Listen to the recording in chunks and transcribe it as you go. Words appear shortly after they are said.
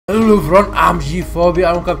Hello everyone, I'm Gphobia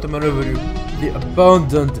and welcome to my new video, The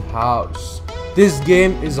Abandoned House. This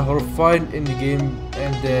game is a horrifying indie game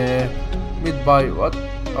and made by what?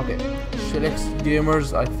 Okay, Shellix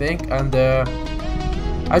Gamers I think, and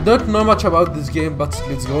I don't know much about this game, but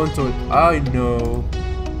let's go into it. I know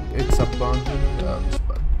it's abandoned house,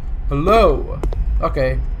 but hello.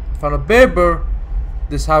 Okay, found a paper.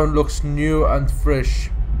 This house looks new and fresh.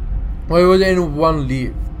 Why would anyone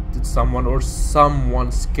leave? Did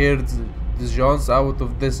someone scared the Jones out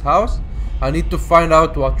of this house? I need to find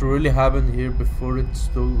out what really happened here before it's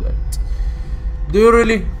too late. Do you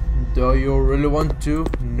really want to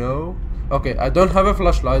know? Okay, I don't have a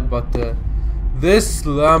flashlight, but this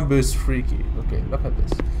lamp is freaky. Okay, look at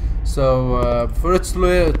this. So before it's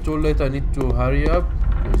too late, I need to hurry up.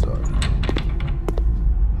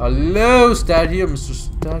 Hello, Statue, Mr.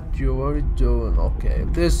 Statue, what are you doing? Okay,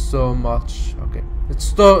 there's so much. Okay, it's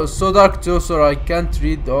so dark too, so I can't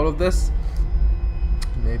read all of this.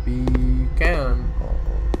 Maybe you can.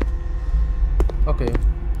 Oh. Okay,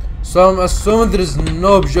 so I'm assuming there is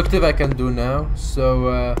no objective I can do now. So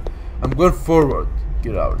I'm going forward.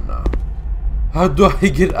 Get out now. How do I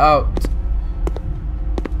get out?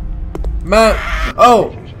 Man,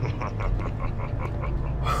 oh.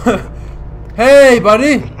 Hey,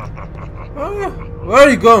 buddy! Where are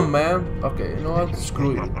you going, man? Okay, you know what?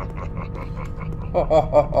 Screw you.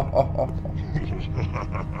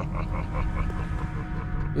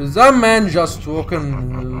 Is that man just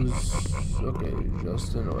walking? Okay,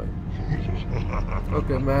 just anyway.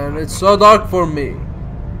 Okay, man, it's so dark for me.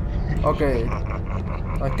 Okay,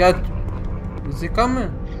 I can't. Is he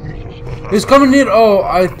coming? He's coming here. Oh,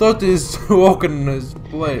 I thought he's walking in his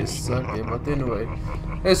place. Okay, but anyway.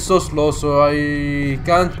 It's so slow, so I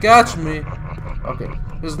can't catch me. Okay,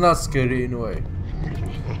 it's not scary anyway.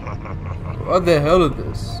 What the hell is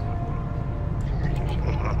this?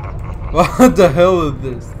 What the hell is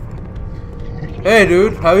this? Hey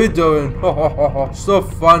dude, how you doing? So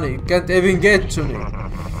funny, can't even get to me.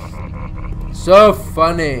 So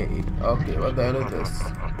funny. Okay, what the hell is this?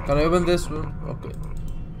 Can I open this one? Okay.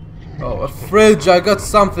 Oh, a fridge, I got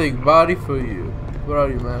something, buddy, for you. Where are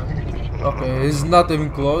you, man? Okay, he's not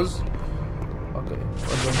even close. Okay,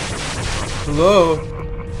 hello?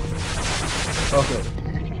 Okay.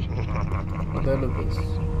 What the hell is this?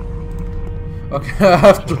 Okay, I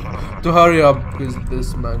have to hurry up because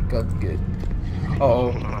this man can't get. Uh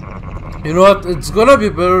oh. You know what? It's gonna be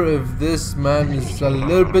better if this man is a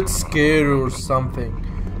little bit scared or something.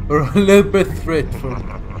 Or a little bit threat for me.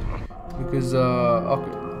 Because,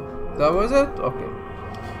 okay. That was it? Okay.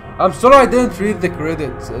 I'm sorry I didn't read the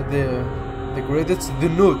credits, the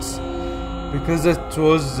notes, because it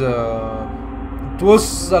was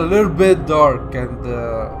a little bit dark, and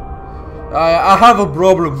I have a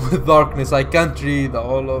problem with darkness. I can't read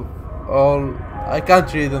I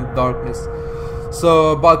can't read in darkness.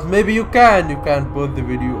 So, but maybe you can put the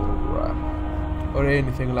video or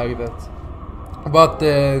anything like that. But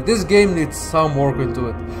this game needs some work into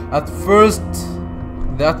it. At first,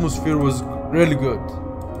 the atmosphere was really good.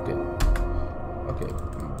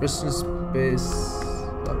 Business space.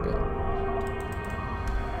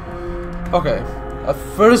 Okay. At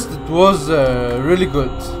first it was really good,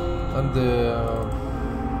 and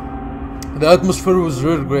the atmosphere was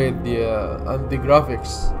really great. And the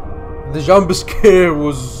graphics, the jump scare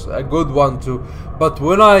was a good one too. But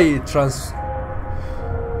when I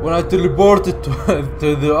teleported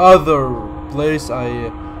to the other place,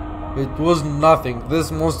 it was nothing. This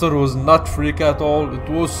monster was not freak at all. It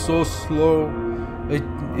was so slow.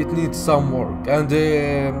 It needs some work, and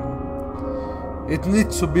it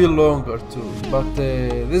needs to be longer too. But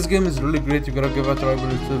this game is really great. You're gonna give it a try. The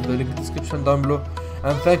link in the description down below.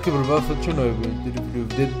 And thank you for watching. If you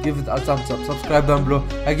did, give it a thumbs up, subscribe down below,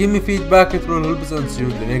 and give me feedback. It will help us, and see you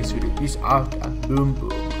in the next video. Peace out and boom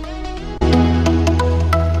boom.